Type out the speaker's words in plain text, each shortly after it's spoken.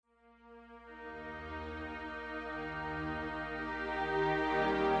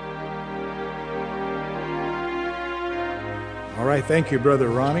right, thank you, Brother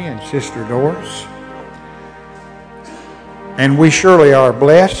Ronnie and Sister Doris. And we surely are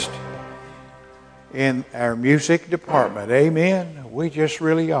blessed in our music department. Amen. We just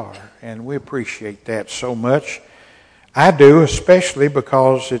really are, and we appreciate that so much. I do, especially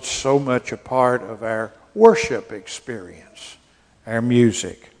because it's so much a part of our worship experience, our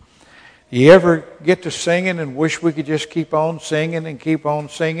music. You ever get to singing and wish we could just keep on singing and keep on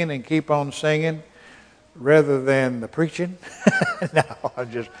singing and keep on singing rather than the preaching? No,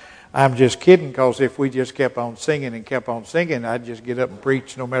 I'm just kidding, because if we just kept on singing and kept on singing, I'd just get up and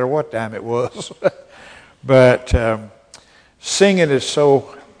preach no matter what time it was. But singing is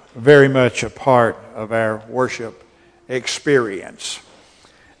so very much a part of our worship experience.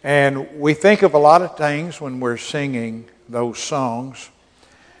 And we think of a lot of things when we're singing those songs.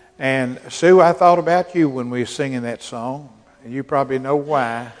 And Sue, I thought about you when we were singing that song. And you probably know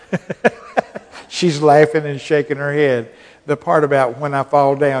why. She's laughing and shaking her head. The part about when I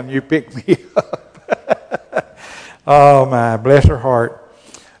fall down, you pick me up. Oh my, bless her heart.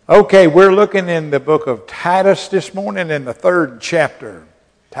 Okay, we're looking in the book of Titus this morning in the 3rd chapter.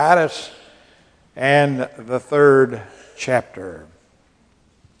 Titus and the 3rd chapter.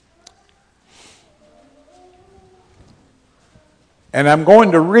 And I'm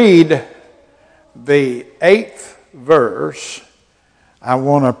going to read the 8th verse. I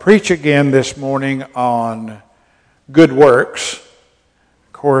want to preach again this morning on good works.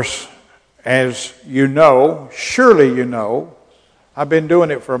 Of course, as you know, surely you know, I've been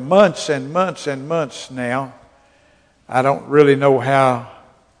doing it for months and months and months now. I don't really know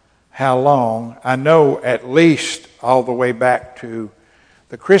how long. I know at least all the way back to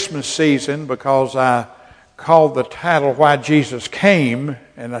the Christmas season, because I called the title Why Jesus Came,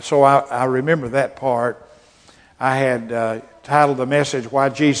 and so I remember that part. I had titled the message Why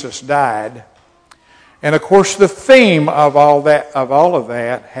Jesus Died. And of course the theme of all of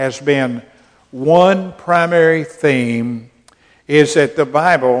that has been one primary theme, is that the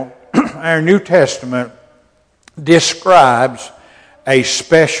Bible, our New Testament, describes a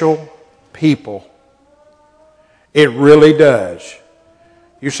special people. It really does.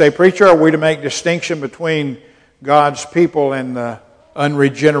 You say, preacher, are we to make distinction between God's people and the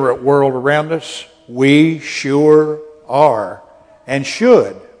unregenerate world around us? We sure are, and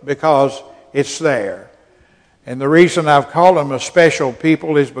should, because it's there. And the reason I've called them a special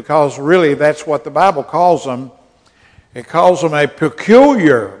people is because really that's what the Bible calls them. It calls them a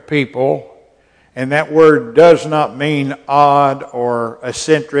peculiar people, and that word does not mean odd or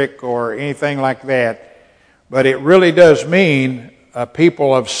eccentric or anything like that, but it really does mean a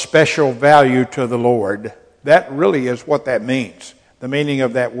people of special value to the Lord. That really is what that means, the meaning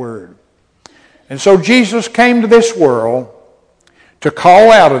of that word. And so Jesus came to this world to call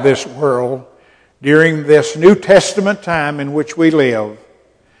out of this world during this New Testament time in which we live,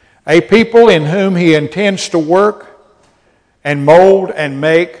 a people in whom He intends to work and mold and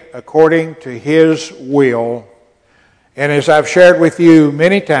make according to His will. And as I've shared with you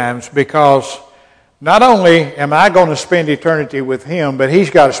many times, because not only am I going to spend eternity with Him, but He's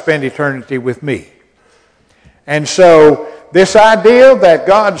got to spend eternity with me. And so this idea that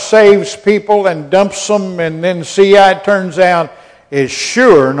God saves people and dumps them and then see how it turns out is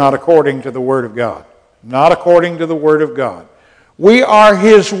sure not according to the Word of God. Not according to the Word of God. We are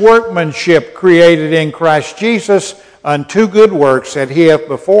His workmanship, created in Christ Jesus unto good works that He hath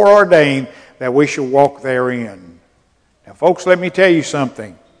before ordained that we should walk therein. Now folks, let me tell you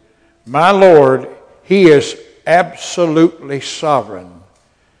something. My Lord, He is absolutely sovereign.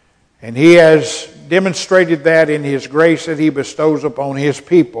 And He has demonstrated that in His grace that He bestows upon His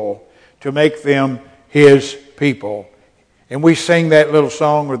people to make them His people. And we sing that little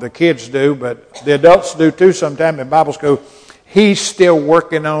song, or the kids do, but the adults do too sometimes in Bible school. He's still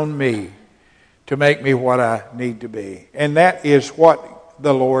working on me to make me what I need to be. And that is what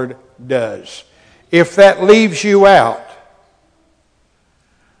the Lord does. If that leaves you out,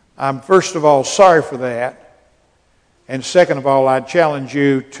 I'm first of all sorry for that. And second of all, I challenge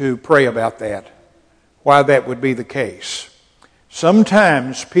you to pray about that, why that would be the case.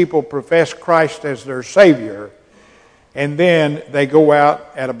 Sometimes people profess Christ as their Savior, and then they go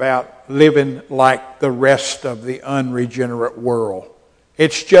out and about living like the rest of the unregenerate world.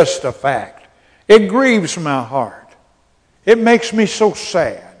 It's just a fact. It grieves my heart. It makes me so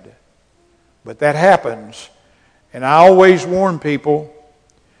sad. But that happens. And I always warn people,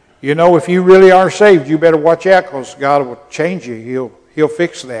 you know, if you really are saved, you better watch out, because God will change you. He'll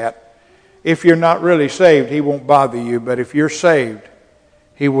fix that. If you're not really saved, He won't bother you. But if you're saved,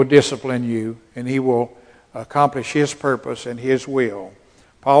 He will discipline you, and He will accomplish His purpose and His will.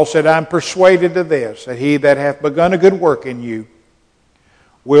 Paul said, I'm persuaded of this, that He that hath begun a good work in you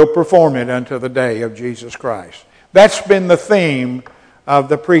will perform it unto the day of Jesus Christ. That's been the theme of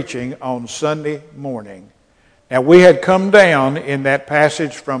the preaching on Sunday morning. Now, we had come down in that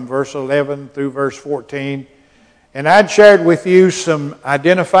passage from verse 11 through verse 14, and I'd shared with you some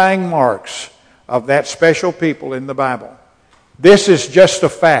identifying marks of that special people in the Bible. This is just a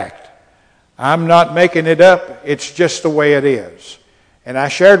fact. I'm not making it up. It's just the way it is. And I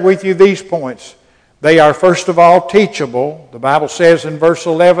shared with you these points. They are, first of all, teachable. The Bible says in verse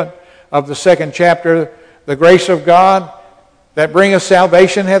 11 of the 2nd chapter, the grace of God that bringeth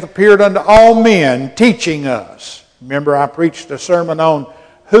salvation hath appeared unto all men, teaching us. Remember, I preached a sermon on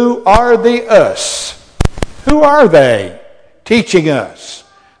who are the us? Who are they? Teaching us.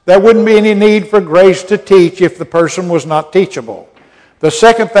 There wouldn't be any need for grace to teach if the person was not teachable. The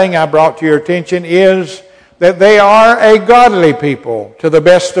second thing I brought to your attention is that they are a godly people to the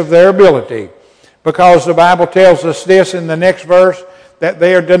best of their ability, because the Bible tells us this in the next verse, that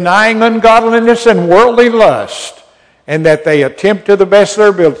they are denying ungodliness and worldly lust, and that they attempt to the best of their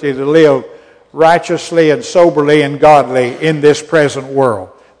ability to live righteously and soberly and godly in this present world.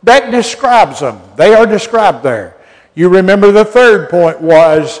 That describes them. They are described there. You remember the third point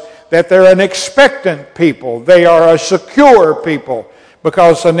was that they're an expectant people. They are a secure people,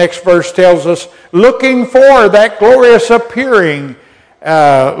 because the next verse tells us, looking for that glorious appearing,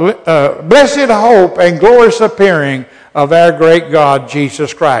 blessed hope and glorious appearing of our great God,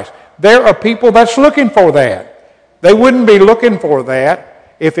 Jesus Christ. There are people that's looking for that. They wouldn't be looking for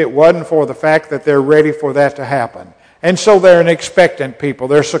that if it wasn't for the fact that they're ready for that to happen. And so they're an expectant people.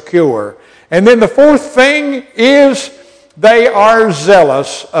 They're secure. And then the fourth thing is they are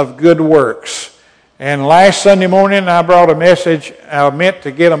zealous of good works. And last Sunday morning I brought a message. I meant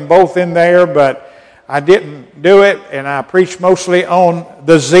to get them both in there, but I didn't do it. And I preached mostly on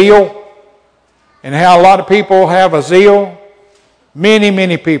the zeal and how a lot of people have a zeal.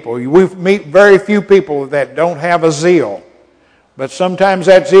 Many people. We meet very few people that don't have a zeal. But sometimes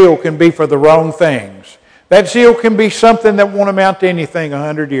that zeal can be for the wrong things. That zeal can be something that won't amount to anything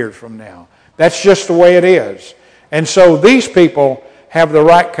 100 years from now. That's just the way it is. And so these people have the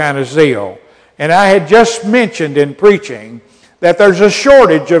right kind of zeal. And I had just mentioned in preaching that there's a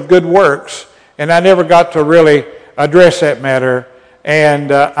shortage of good works, and I never got to really address that matter.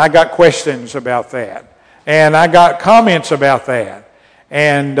 And I got questions about that. And I got comments about that.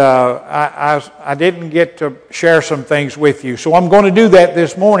 And I didn't get to share some things with you. So I'm going to do that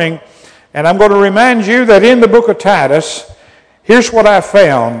this morning. And I'm going to remind you that in the book of Titus, here's what I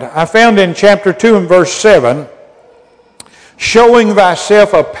found. I found in chapter 2 and verse 7, showing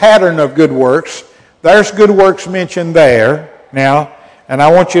thyself a pattern of good works. There's good works mentioned there now. And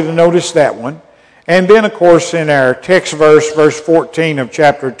I want you to notice that one. And then, of course, in our text verse, verse 14 of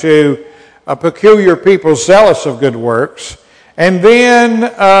chapter 2, a peculiar people zealous of good works. And then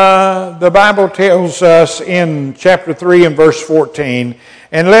the Bible tells us in chapter 3 and verse 14,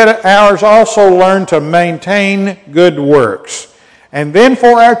 and let ours also learn to maintain good works. And then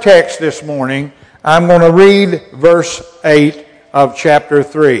for our text this morning, I'm going to read verse 8 of chapter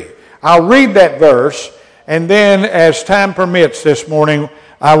 3. I'll read that verse, and then as time permits this morning,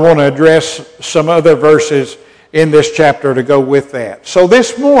 I want to address some other verses in this chapter to go with that. So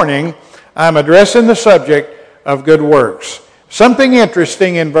this morning, I'm addressing the subject of good works. Something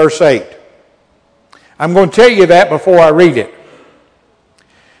interesting in verse 8. I'm going to tell you that before I read it.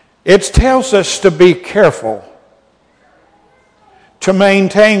 It tells us to be careful to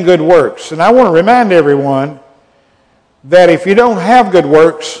maintain good works. And I want to remind everyone that if you don't have good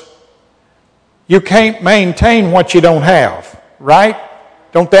works, you can't maintain what you don't have, right?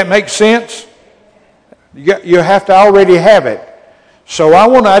 Don't that make sense? You have to already have it. So I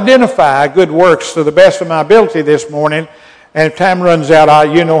want to identify good works to the best of my ability this morning. And if time runs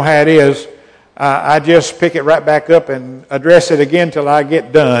out, you know how it is. I just pick it right back up and address it again till I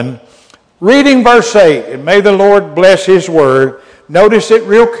get done. Reading verse 8, and may the Lord bless His word. Notice it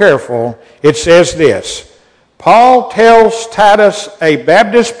real careful. It says this. Paul tells Titus, a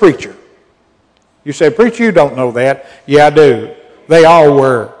Baptist preacher. You say, preacher, you don't know that. Yeah, I do. They all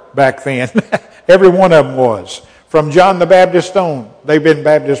were back then. Every one of them was. From John the Baptist on, they've been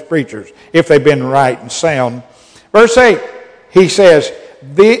Baptist preachers, if they've been right and sound. Verse 8, he says,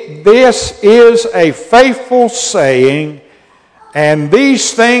 this is a faithful saying, and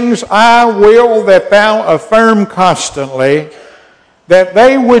these things I will that thou affirm constantly, that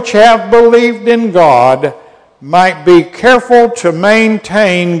they which have believed in God might be careful to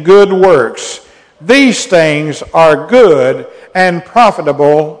maintain good works. These things are good and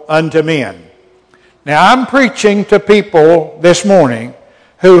profitable unto men. Now I'm preaching to people this morning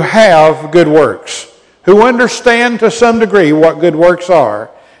who have good works, who understand to some degree what good works are,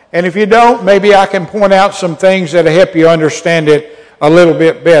 And if you don't, maybe I can point out some things that'll help you understand it a little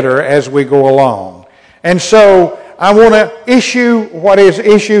bit better as we go along. And so I want to issue what is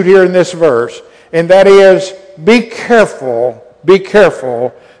issued here in this verse, and that is, be careful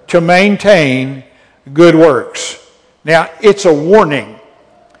to maintain good works. Now, it's a warning.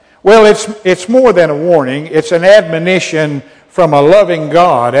 Well, it's more than a warning. It's an admonition from a loving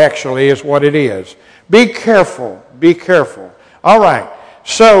God, actually, is what it is. Be careful. Be careful. All right.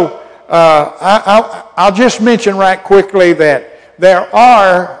 So, I'll just mention right quickly that there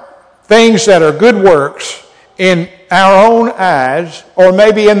are things that are good works in our own eyes, or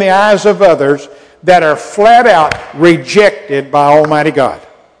maybe in the eyes of others, that are flat out rejected by Almighty God.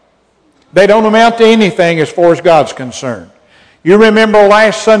 They don't amount to anything as far as God's concerned. You remember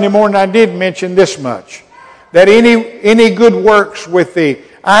last Sunday morning I did mention this much, that any good works with the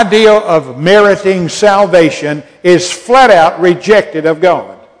idea of meriting salvation is flat out rejected of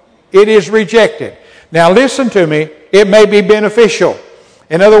God. It is rejected. Now listen to me, it may be beneficial.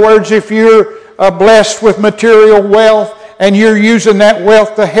 In other words, if you're blessed with material wealth and you're using that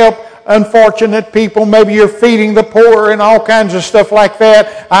wealth to help unfortunate people, maybe you're feeding the poor and all kinds of stuff like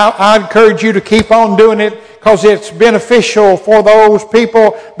that, I encourage you to keep on doing it because it's beneficial for those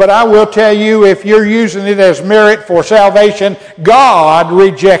people. But I will tell you, if you're using it as merit for salvation, God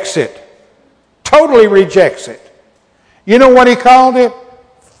rejects it. Totally rejects it. You know what He called it?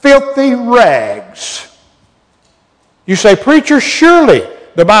 Filthy rags. You say, preacher, surely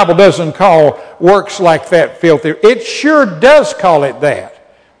the Bible doesn't call works like that filthy. It sure does call it that.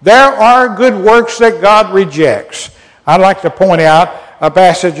 There are good works that God rejects. I'd like to point out a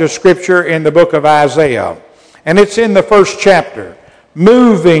passage of Scripture in the book of Isaiah. And it's in the first chapter.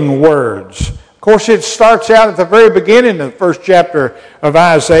 Moving words. Of course, it starts out at the very beginning of the first chapter of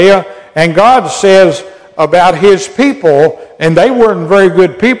Isaiah. And God says about His people, and they weren't very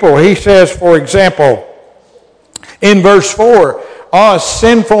good people. He says, for example, in verse 4, "A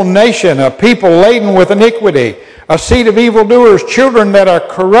sinful nation, a people laden with iniquity, a seed of evildoers, children that are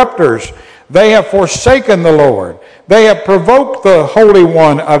corrupters. They have forsaken the Lord. They have provoked the Holy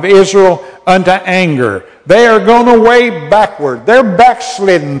One of Israel unto anger. They are gone away backward." They're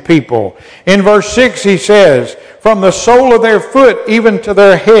backslidden people. In verse 6 he says, "From the sole of their foot even to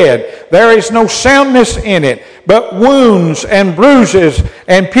their head, there is no soundness in it, but wounds and bruises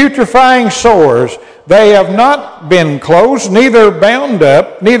and putrefying sores. They have not been closed, neither bound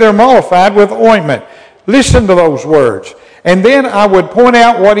up, neither mollified with ointment." Listen to those words. And then I would point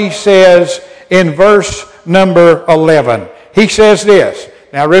out what he says in verse number 11. He says this.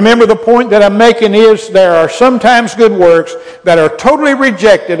 Now remember, the point that I'm making is there are sometimes good works that are totally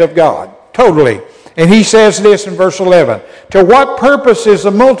rejected of God. Totally. And he says this in verse 11. "To what purpose is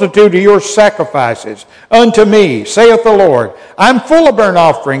the multitude of your sacrifices unto me, saith the Lord? I'm full of burnt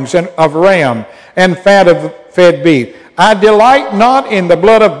offerings and of ram and fat of fed beef. I delight not in the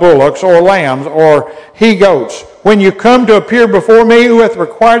blood of bullocks or lambs or he-goats. When you come to appear before me, who hath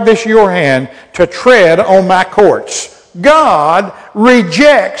required this your hand to tread on my courts?" God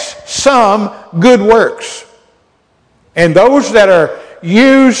rejects some good works. And those that are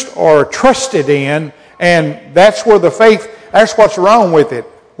used or trusted in, and that's where the faith, that's what's wrong with it.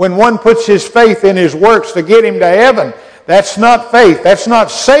 When one puts his faith in his works to get him to heaven, that's not faith. That's not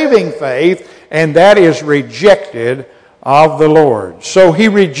saving faith, and that is rejected of the Lord. So He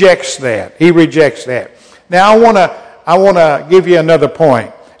rejects that. He rejects that. Now I want to give you another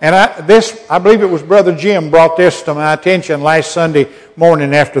point. And I believe it was Brother Jim brought this to my attention last Sunday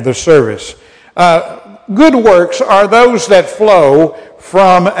morning after the service. Good works are those that flow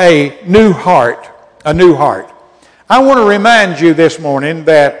from a new heart. A new heart. I want to remind you this morning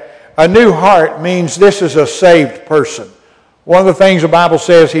that a new heart means this is a saved person. One of the things the Bible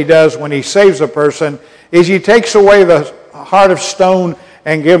says He does when He saves a person is He takes away the heart of stone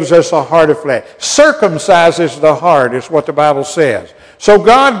and gives us a heart of flesh. Circumcises the heart is what the Bible says. So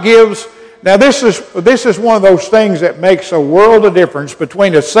God gives, now this is one of those things that makes a world of difference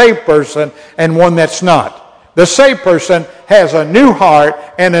between a saved person and one that's not. The saved person has a new heart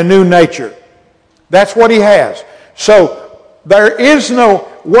and a new nature. That's what he has. So there is no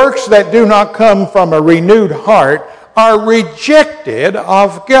works that do not come from a renewed heart are rejected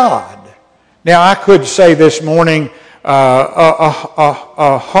of God. Now I could say this morning a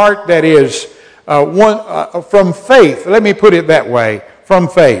heart that is from faith. Let me put it that way, from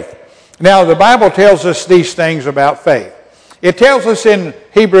faith. Now the Bible tells us these things about faith. It tells us in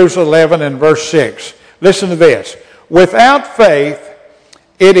Hebrews 11 and verse 6. Listen to this. Without faith,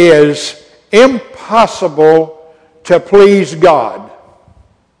 it is impossible to please God.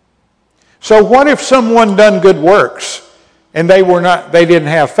 So what if someone done good works and they didn't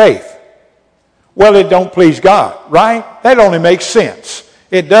have faith. Well, it don't please God, right? That only makes sense.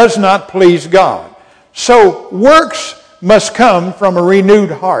 It does not please God. So works must come from a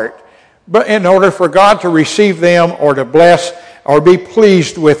renewed heart, but in order for God to receive them or to bless or be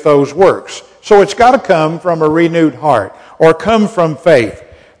pleased with those works. So it's got to come from a renewed heart or come from faith.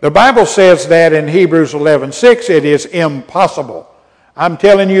 The Bible says that in Hebrews 11:6, it is impossible. I'm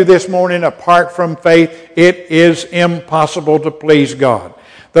telling you this morning, apart from faith, it is impossible to please God.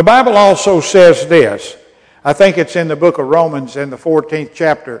 The Bible also says this, I think it's in the book of Romans in the 14th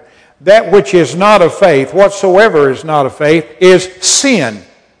chapter, that which is not of faith, whatsoever is not of faith, is sin.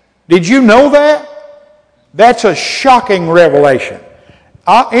 Did you know that? That's a shocking revelation.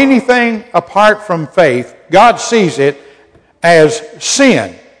 Anything apart from faith, God sees it as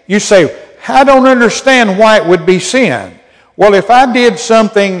sin. You say, I don't understand why it would be sin. Well, if I did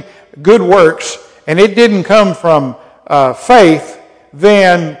something, good works, and it didn't come from faith,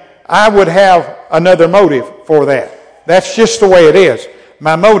 then I would have another motive for that. That's just the way it is.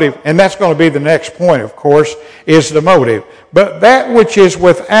 My motive, and that's going to be the next point, of course, is the motive. But that which is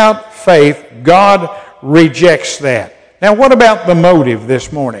without faith, God rejects that. Now, what about the motive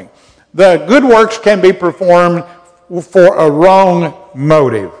this morning? The good works can be performed for a wrong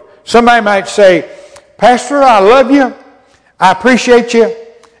motive. Somebody might say, Pastor, I love you, I appreciate you,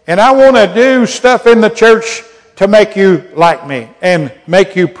 and I want to do stuff in the church to make you like me and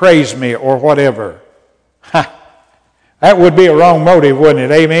make you praise me or whatever. That would be a wrong motive,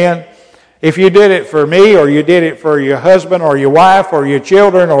 wouldn't it? Amen? If you did it for me or you did it for your husband or your wife or your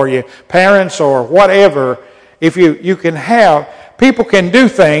children or your parents or whatever, if you can have, people can do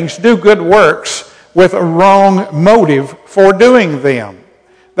things, do good works with a wrong motive for doing them.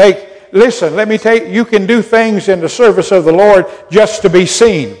 Listen, let me tell you, you can do things in the service of the Lord just to be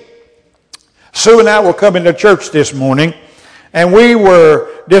seen. Sue and I were coming to church this morning, and we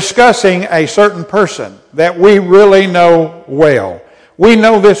were discussing a certain person that we really know well. We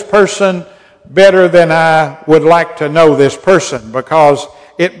know this person better than I would like to know this person because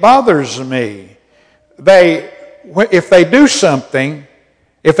it bothers me. If they do something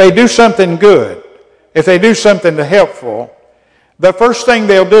good, if they do something helpful, the first thing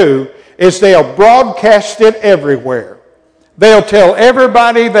they'll do is they'll broadcast it everywhere. They'll tell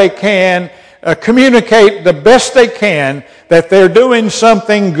everybody they can, communicate the best they can that they're doing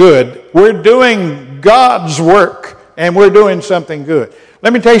something good. We're doing God's work and we're doing something good.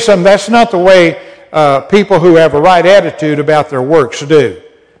 Let me tell you something, that's not the way people who have a right attitude about their works do.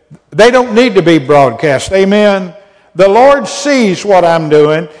 They don't need to be broadcast. Amen? The Lord sees what I'm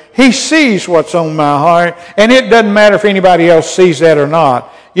doing. He sees what's on my heart. And it doesn't matter if anybody else sees that or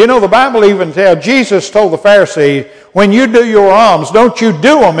not. You know, the Bible even tells, Jesus told the Pharisees, when you do your alms, don't you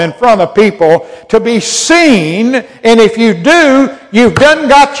do them in front of people to be seen. And if you do, you've done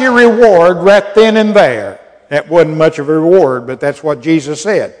got your reward right then and there. That wasn't much of a reward, but that's what Jesus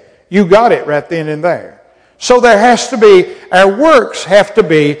said. You got it right then and there. So there has to be, our works have to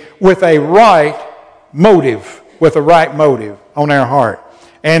be with a right motive. With a right motive on our heart.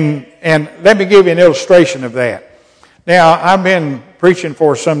 And let me give you an illustration of that. Now, I've been preaching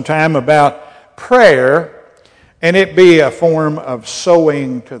for some time about prayer, and it be a form of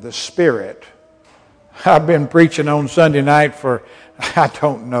sowing to the Spirit. I've been preaching on Sunday night for, I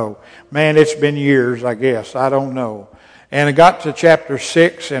don't know. Man, it's been years, I guess. I don't know. And I got to chapter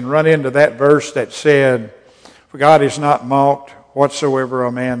 6 and run into that verse that said, for God is not mocked, whatsoever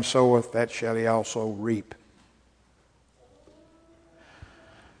a man soweth, that shall he also reap.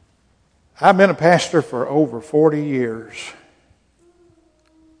 I've been a pastor for over 40 years.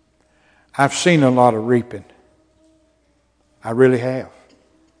 I've seen a lot of reaping. I really have.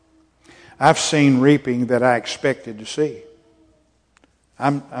 I've seen reaping that I expected to see.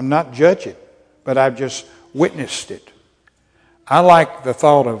 I'm not judging, but I've just witnessed it. I like the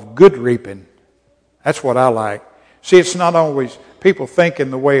thought of good reaping. That's what I like. See, it's not always people think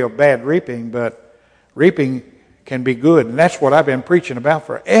in the way of bad reaping, but reaping can be good. And that's what I've been preaching about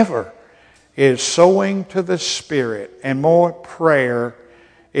forever. Is sowing to the Spirit, and more prayer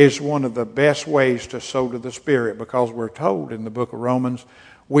is one of the best ways to sow to the Spirit because we're told in the book of Romans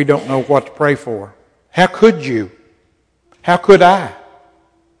we don't know what to pray for. How could you? How could I?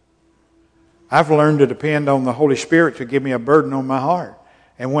 I've learned to depend on the Holy Spirit to give me a burden on my heart.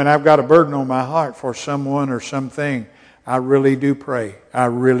 And when I've got a burden on my heart for someone or something, I really do pray. I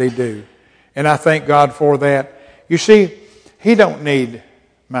really do. And I thank God for that. You see, He don't need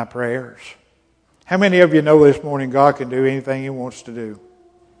my prayers. How many of you know this morning God can do anything He wants to do?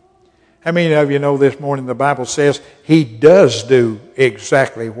 How many of you know this morning the Bible says He does do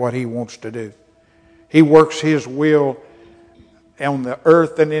exactly what He wants to do? He works His will on the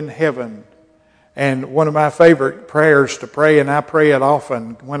earth and in heaven. And one of my favorite prayers to pray, and I pray it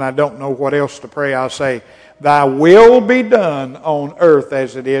often when I don't know what else to pray, I'll say, Thy will be done on earth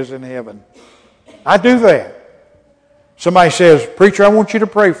as it is in heaven. I do that. Somebody says, Preacher, I want you to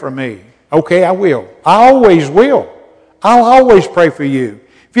pray for me. Okay, I will. I always will. I'll always pray for you.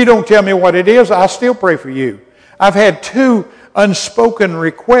 If you don't tell me what it is, I'll still pray for you. I've had 2 unspoken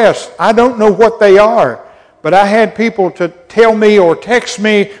requests. I don't know what they are, but I had people to tell me or text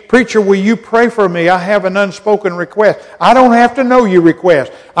me, Preacher, will you pray for me? I have an unspoken request. I don't have to know your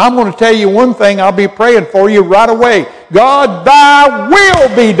request. I'm going to tell you one thing. I'll be praying for you right away. God, Thy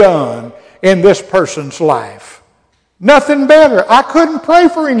will be done in this person's life. Nothing better. I couldn't pray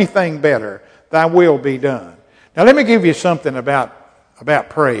for anything better. Thy will be done. Now let me give you something about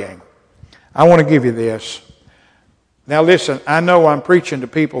praying. I want to give you this. Now listen, I know I'm preaching to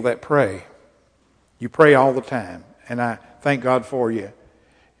people that pray. You pray all the time, and I thank God for you.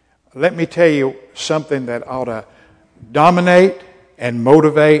 Let me tell you something that ought to dominate and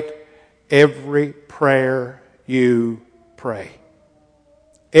motivate every prayer you pray.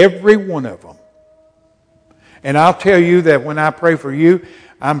 Every one of them. And I'll tell you that when I pray for you,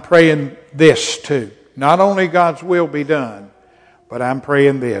 I'm praying this too. Not only God's will be done, but I'm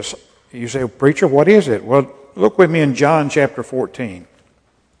praying this. You say, Preacher, what is it? Well, look with me in John chapter 14.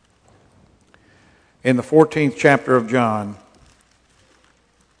 In the 14th chapter of John.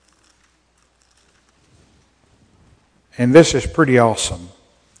 And this is pretty awesome.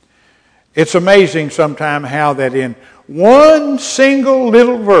 It's amazing sometimes how that in one single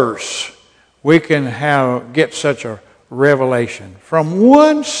little verse we can get such a revelation. From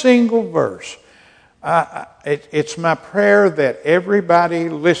one single verse. It's my prayer that everybody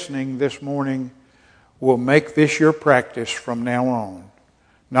listening this morning will make this your practice from now on.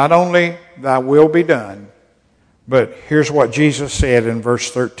 Not only Thy will be done, but here's what Jesus said in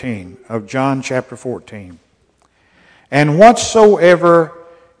verse 13 of John chapter 14. And whatsoever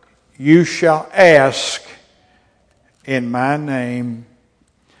you shall ask in my name.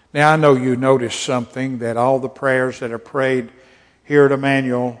 Now I know you noticed something, that all the prayers that are prayed here at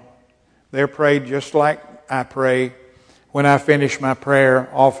Emmanuel, they're prayed just like I pray. When I finish my prayer,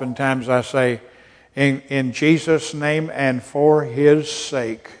 oftentimes I say, in Jesus' name and for His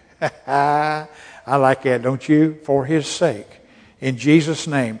sake. I like that, don't you? For His sake. In Jesus'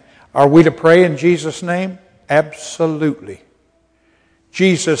 name. Are we to pray in Jesus' name? Absolutely.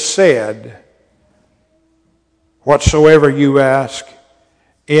 Jesus said, whatsoever you ask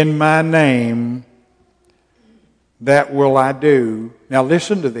in my name, that will I do. Now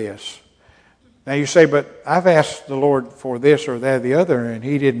listen to this. Now you say, but I've asked the Lord for this or that or the other, and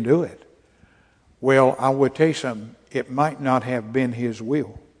He didn't do it. Well, I would tell you something. It might not have been His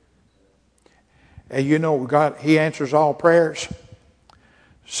will. And you know, God, He answers all prayers.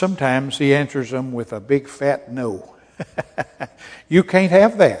 Sometimes He answers them with a big fat no. You can't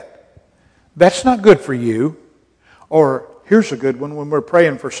have that. That's not good for you. Or here's a good one, when we're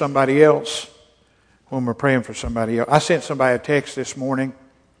praying for somebody else. When we're praying for somebody else. I sent somebody a text this morning,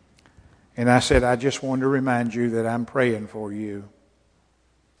 and I said, I just wanted to remind you that I'm praying for you.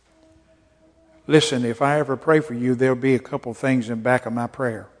 Listen, if I ever pray for you, there'll be a couple things in back of my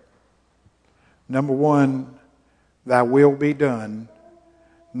prayer. Number one, Thy will be done.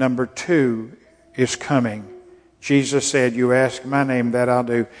 Number two is coming. Jesus said, you ask my name, that I'll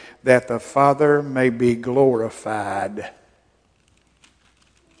do, that the Father may be glorified.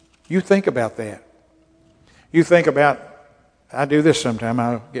 You think about that. You think about, I do this sometime,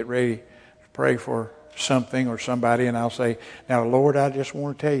 I'll get ready to pray for something or somebody, and I'll say, now Lord, I just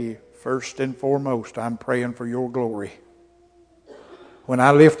want to tell you, first and foremost, I'm praying for your glory. When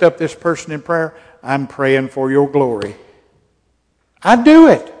I lift up this person in prayer, I'm praying for your glory. I do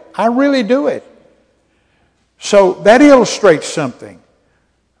it. I really do it. So that illustrates something.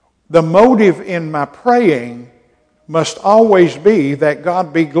 The motive in my praying must always be that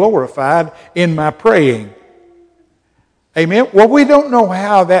God be glorified in my praying. Amen? Well, we don't know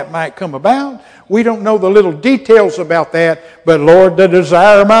how that might come about. We don't know the little details about that. But Lord, the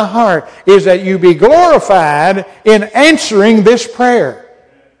desire of my heart is that you be glorified in answering this prayer.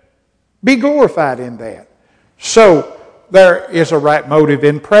 Be glorified in that. So there is a right motive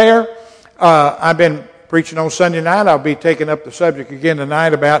in prayer. I've been preaching on Sunday night. I'll be taking up the subject again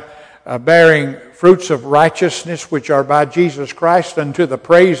tonight about bearing fruits of righteousness which are by Jesus Christ unto the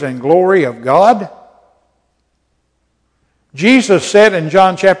praise and glory of God. Jesus said in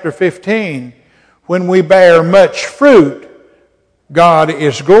John chapter 15, when we bear much fruit, God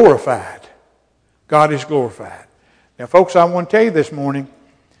is glorified. God is glorified. Now, folks, I want to tell you this morning,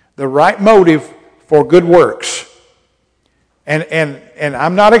 the right motive for good works And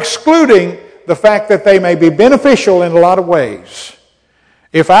I'm not excluding the fact that they may be beneficial in a lot of ways.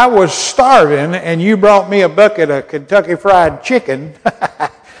 If I was starving and you brought me a bucket of Kentucky Fried Chicken,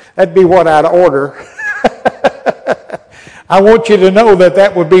 that'd be what I'd order. I want you to know that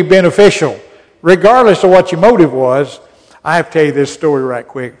that would be beneficial. Regardless of what your motive was, I have to tell you this story right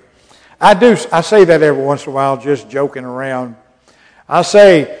quick. I say that every once in a while, just joking around. I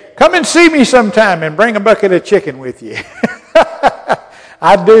say, come and see me sometime and bring a bucket of chicken with you.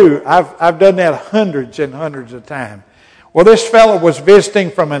 I do. I've done that hundreds and hundreds of times. Well, this fellow was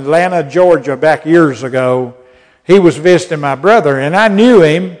visiting from Atlanta, Georgia back years ago. He was visiting my brother, and I knew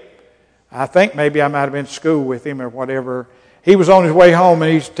him. I think maybe I might have been in school with him or whatever. He was on his way home,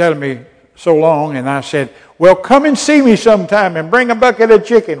 and he's telling me so long, and I said, well, come and see me sometime and bring a bucket of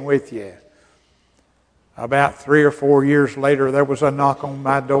chicken with you. About 3 or 4 years later, there was a knock on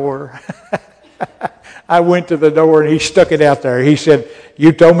my door. I went to the door, and he stuck it out there. He said,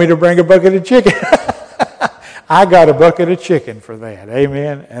 you told me to bring a bucket of chicken. I got a bucket of chicken for that.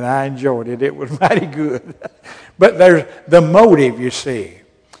 Amen. And I enjoyed it. It was mighty good. But there's the motive, you see.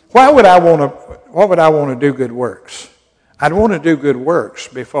 What would I want to do good works? I'd want to do good works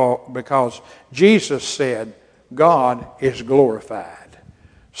because Jesus said God is glorified.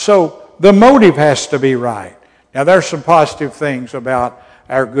 So the motive has to be right. Now there's some positive things about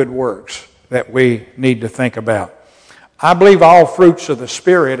our good works that we need to think about. I believe all fruits of the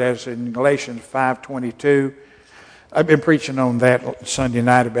Spirit, as in Galatians 5:22. I've been preaching on that Sunday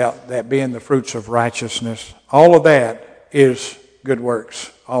night about that being the fruits of righteousness. All of that is good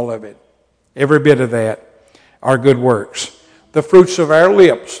works. All of it. Every bit of that are good works. The fruits of our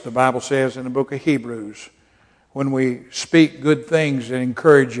lips, the Bible says in the book of Hebrews, when we speak good things and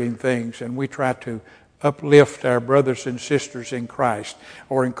encouraging things and we try to uplift our brothers and sisters in Christ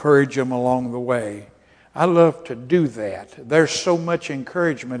or encourage them along the way. I love to do that. There's so much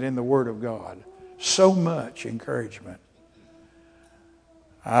encouragement in the Word of God. So much encouragement.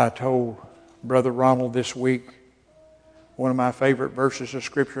 I told Brother Ronald this week, one of my favorite verses of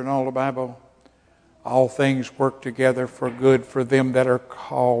Scripture in all the Bible, all things work together for good for them that are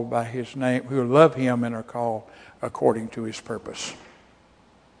called by His name, who love Him and are called according to His purpose.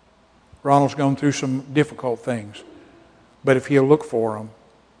 Ronald's gone through some difficult things, but if he'll look for them,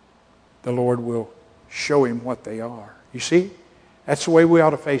 the Lord will show him what they are. You see? That's the way we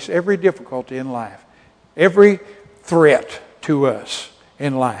ought to face every difficulty in life. Every threat to us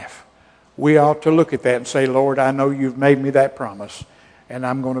in life. We ought to look at that and say, Lord, I know you've made me that promise, and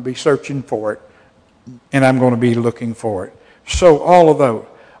I'm going to be searching for it, and I'm going to be looking for it. So all of those.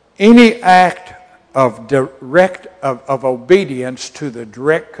 Any act of obedience to the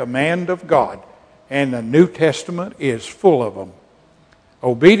direct command of God, and the New Testament is full of them.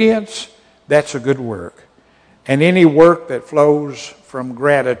 Obedience, that's a good work. And any work that flows from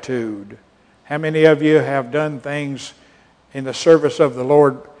gratitude. How many of you have done things in the service of the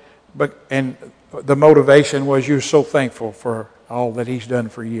Lord, and the motivation was you're so thankful for all that He's done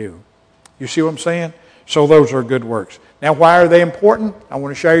for you? You see what I'm saying? So those are good works. Now, why are they important? I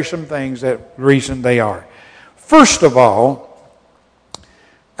want to show you some things that reason they are. First of all,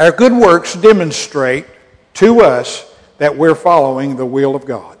 our good works demonstrate to us that we're following the will of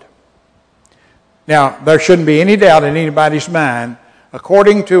God. Now, there shouldn't be any doubt in anybody's mind,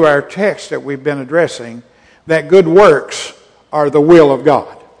 according to our text that we've been addressing, that good works are the will of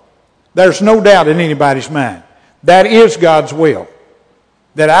God. There's no doubt in anybody's mind. That is God's will.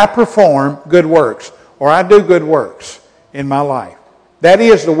 That I perform good works, or I do good works in my life. That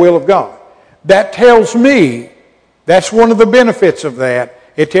is the will of God. That tells me, that's one of the benefits of that.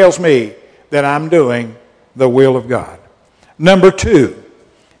 It tells me that I'm doing the will of God. Number 2,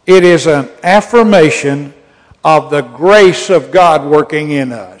 it is an affirmation of the grace of God working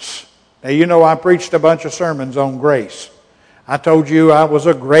in us. Now, you know I preached a bunch of sermons on grace. I told you I was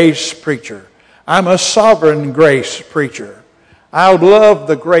a grace preacher. I'm a sovereign grace preacher. I love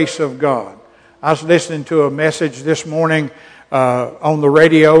the grace of God. I was listening to a message this morning on the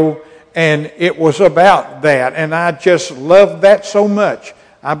radio, and it was about that, and I just loved that so much.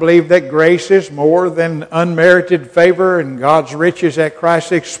 I believe that grace is more than unmerited favor and God's riches at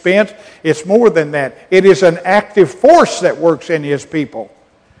Christ's expense. It's more than that. It is an active force that works in His people.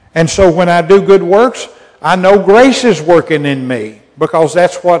 And so when I do good works, I know grace is working in me, because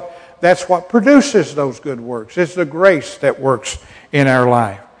that's what produces those good works. It's the grace that works in our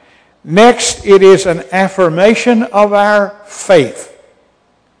life. Next, it is an affirmation of our faith.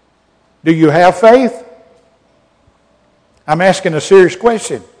 Do you have faith? I'm asking a serious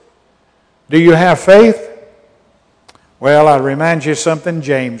question. Do you have faith? Well, I'll remind you something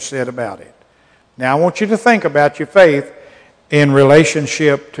James said about it. Now, I want you to think about your faith in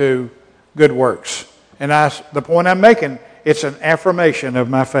relationship to good works. And the point I'm making, it's an affirmation of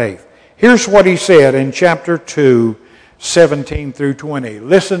my faith. Here's what he said in chapter 2, 17 through 20.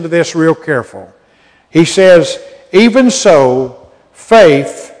 Listen to this real careful. He says, even so,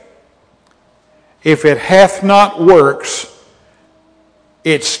 faith, if it hath not works,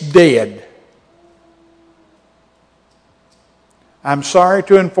 it's dead. I'm sorry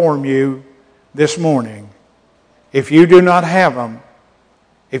to inform you this morning, if you do not have them,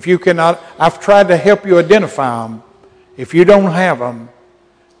 if you cannot, I've tried to help you identify them. If you don't have them,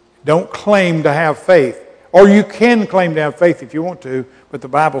 don't claim to have faith. Or you can claim to have faith if you want to, but the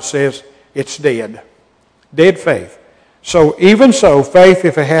Bible says it's dead. Dead faith. So even so, faith,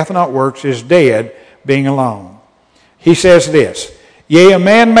 if it hath not works, is dead, being alone. He says this, yea, a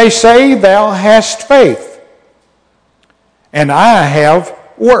man may say, thou hast faith, and I have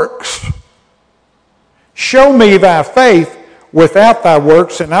works. Show me thy faith without thy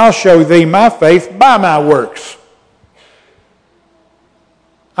works, and I'll show thee my faith by my works.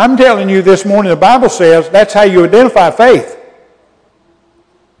 I'm telling you this morning, the Bible says that's how you identify faith.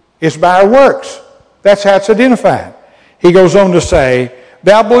 It's by our works. That's how it's identified. He goes on to say,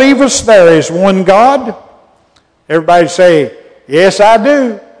 thou believest there is one God? Everybody say, yes, I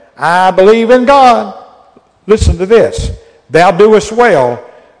do. I believe in God. Listen to this. Thou doest well.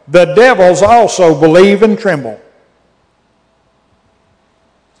 The devils also believe and tremble.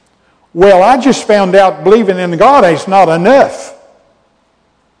 Well, I just found out believing in God is not enough.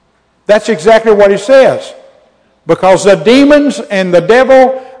 That's exactly what he says. Because the demons and the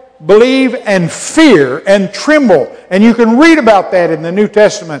devil believe and fear and tremble. And you can read about that in the New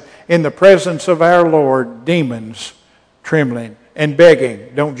Testament in the presence of our Lord, demons trembling and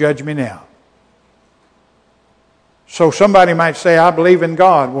begging, don't judge me now. So somebody might say, I believe in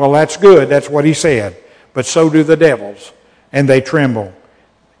God. Well, that's good. That's what he said. But so do the devils, and they tremble.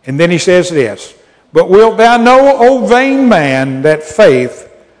 And then he says this, but wilt thou know, O vain man, that faith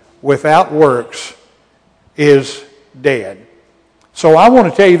without works is dead. So I want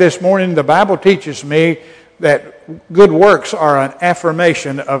to tell you this morning, the Bible teaches me that good works are an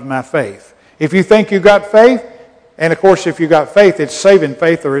affirmation of my faith. If you think you got faith, and of course if you got faith, it's saving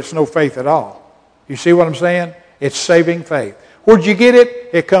faith or it's no faith at all. You see what I'm saying? It's saving faith. Where'd you get it?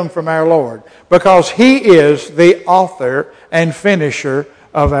 It comes from our Lord. Because he is the author and finisher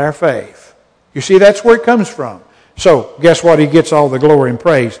of our faith. You see, that's where it comes from. So, guess what? He gets all the glory and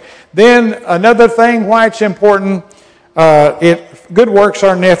praise. Then, another thing why it's important, good works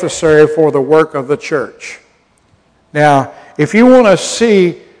are necessary for the work of the church. Now, if you want to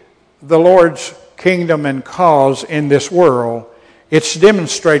see the Lord's kingdom and cause in this world, it's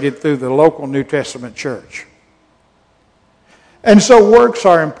demonstrated through the local New Testament church. And so works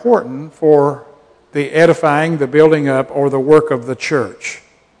are important for the edifying, the building up, or the work of the church.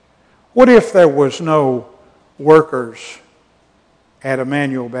 What if there was no workers at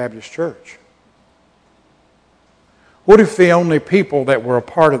Emmanuel Baptist Church? What if the only people that were a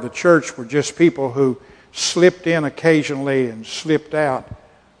part of the church were just people who slipped in occasionally and slipped out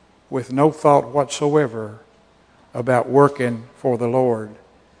with no thought whatsoever about working for the Lord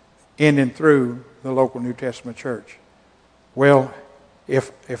in and through the local New Testament church? Well,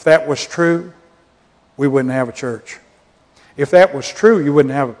 if that was true, we wouldn't have a church. If that was true, you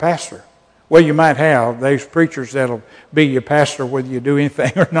wouldn't have a pastor. Well, you might have. There's preachers that'll be your pastor whether you do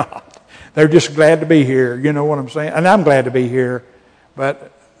anything or not. They're just glad to be here. You know what I'm saying? And I'm glad to be here,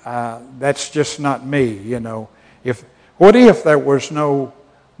 but that's just not me, you know. What if there was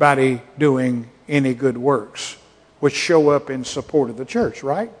nobody doing any good works which show up in support of the church,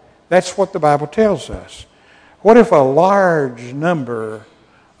 right? That's what the Bible tells us. What if a large number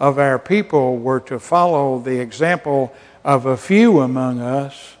of our people were to follow the example of a few among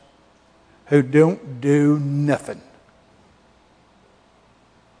us who don't do nothing?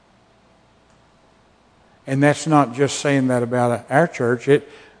 And that's not just saying that about our church.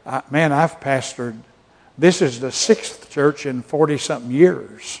 I've pastored, this is the 6th church in 40-something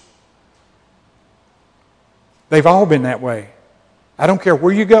years. They've all been that way. I don't care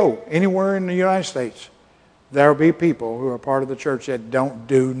where you go, anywhere in the United States, there will be people who are part of the church that don't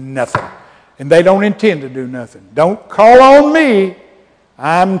do nothing. And they don't intend to do nothing. Don't call on me.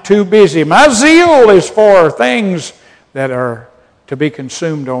 I'm too busy. My zeal is for things that are to be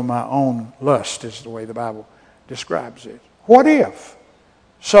consumed on my own lust, is the way the Bible describes it. What if?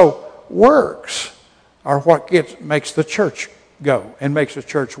 So works are what makes the church go and makes the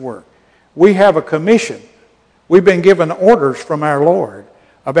church work. We have a commission. We've been given orders from our Lord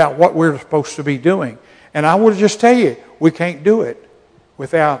about what we're supposed to be doing. And I will just tell you, we can't do it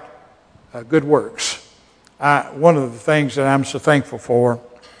without good works. One of the things that I'm so thankful for,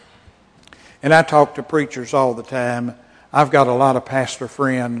 and I talk to preachers all the time. I've got a lot of pastor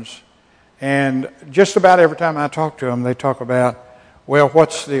friends, and just about every time I talk to them, they talk about, well,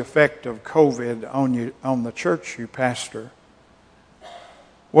 what's the effect of COVID on the church you pastor?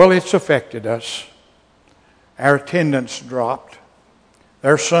 Well, it's affected us. Our attendance dropped.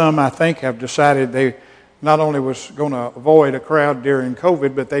 There's some, I think, have decided they not only was going to avoid a crowd during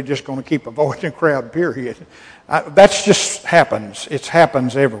COVID, but they're just going to keep avoiding a crowd, period. That's just happens. It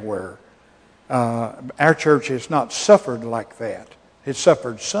happens everywhere. Our church has not suffered like that. It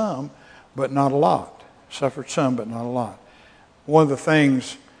suffered some, but not a lot. Suffered some, but not a lot. One of the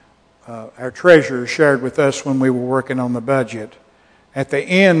things our treasurer shared with us when we were working on the budget, at the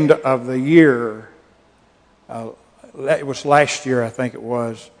end of the year, it was last year, I think it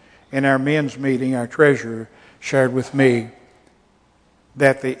was, in our men's meeting, our treasurer shared with me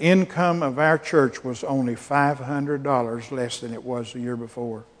that the income of our church was only $500 less than it was the year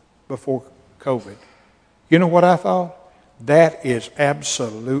before COVID. You know what I thought? That is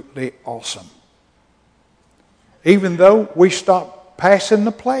absolutely awesome. Even though we stopped passing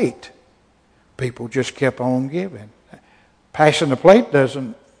the plate, people just kept on giving. Passing the plate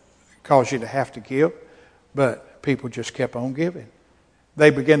doesn't cause you to have to give, but people just kept on giving. They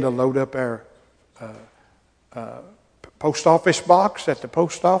began to load up our post office box at the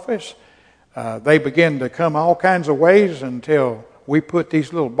post office. They began to come all kinds of ways until we put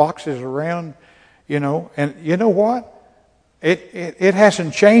these little boxes around, And you know what? It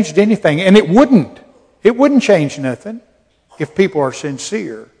hasn't changed anything, and it wouldn't. It wouldn't change nothing if people are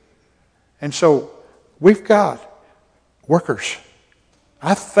sincere. And so we've got workers.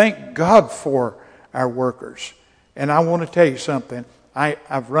 I thank God for our workers. And I want to tell you something.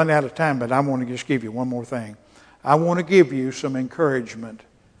 I've run out of time, but I want to just give you one more thing. I want to give you some encouragement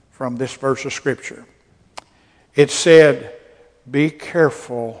from this verse of Scripture. It said, be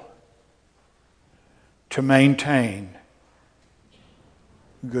careful to maintain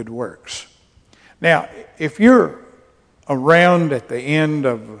good works. Now, if you're around at the end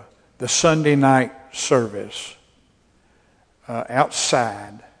of the Sunday night service,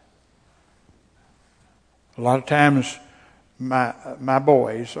 outside, a lot of times my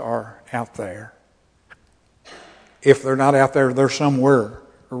boys are out there. If they're not out there, they're somewhere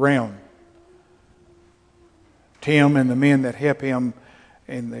around. Tim and the men that help him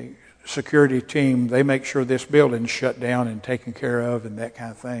in the security team, they make sure this building's shut down and taken care of and that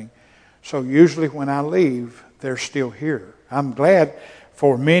kind of thing. So usually when I leave, they're still here. I'm glad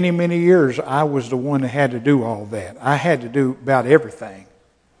for many, many years I was the one that had to do all that. I had to do about everything.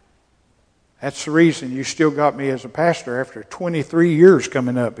 That's the reason you still got me as a pastor after 23 years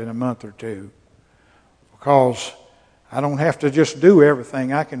coming up in a month or two. Because I don't have to just do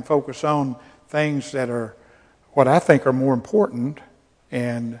everything. I can focus on things that are what I think are more important.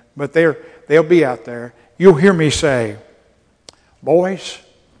 But they'll be out there. You'll hear me say, boys,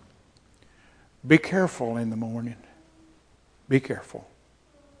 be careful in the morning. Be careful.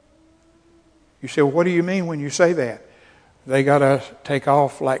 You say, well, what do you mean when you say that? They got to take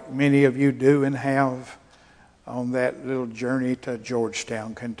off like many of you do and have on that little journey to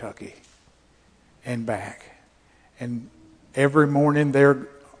Georgetown, Kentucky and back. And every morning they're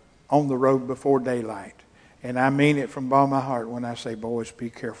on the road before daylight. And I mean it from all my heart when I say, boys,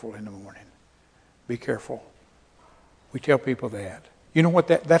 be careful in the morning. Be careful. We tell people that. You know what?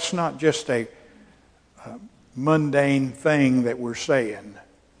 That's not just a mundane thing that we're saying.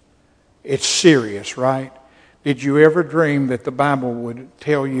 It's serious, right? Did you ever dream that the Bible would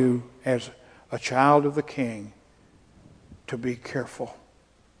tell you as a child of the King to be careful?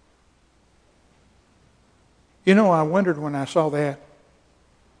 You know, I wondered when I saw that,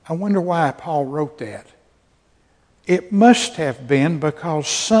 I wonder why Paul wrote that. It must have been because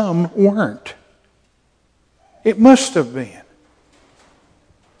some weren't. It must have been.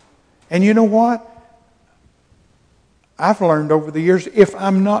 And you know what? I've learned over the years, if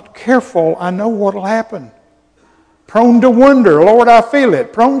I'm not careful, I know what will happen. Prone to wonder, Lord, I feel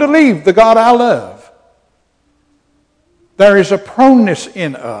it. Prone to leave the God I love. There is a proneness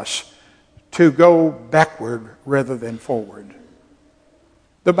in us to go backward rather than forward.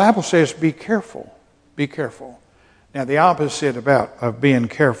 The Bible says, be careful. Be careful. Now, the opposite of being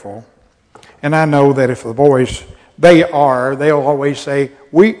careful, and I know that if the boys, they'll always say,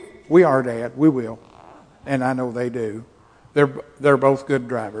 we are, Dad, we will. And I know they do. They're both good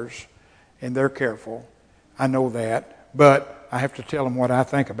drivers, and they're careful. I know that, but I have to tell them what I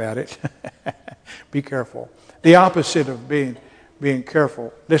think about it. Be careful. The opposite of being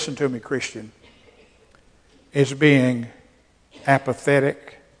careful, listen to me, Christian, is being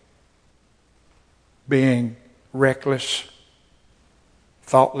apathetic, being reckless,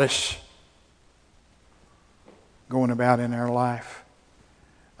 thoughtless, going about in our life.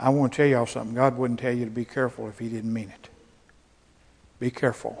 I want to tell y'all something. God wouldn't tell you to be careful if He didn't mean it. Be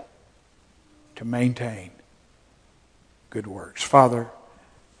careful to maintain good works. Father,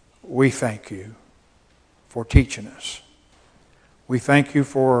 we thank You for teaching us. We thank You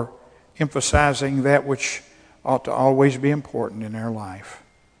for emphasizing that which ought to always be important in our life.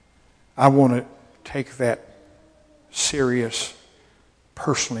 I want to take that serious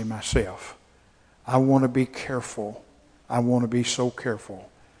personally myself. I want to be careful. I want to be so careful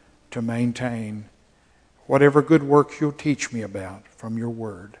to maintain whatever good work You'll teach me about from Your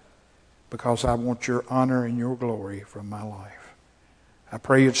Word, because I want Your honor and Your glory from my life. I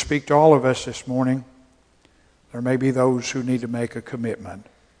pray You'd speak to all of us this morning. There may be those who need to make a commitment,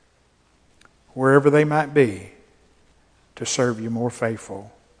 wherever they might be, to serve You more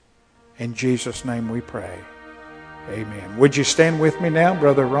faithful. In Jesus' name we pray. Amen. Would you stand with me now?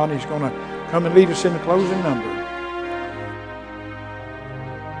 Brother Ronnie's going to come and lead us in the closing number.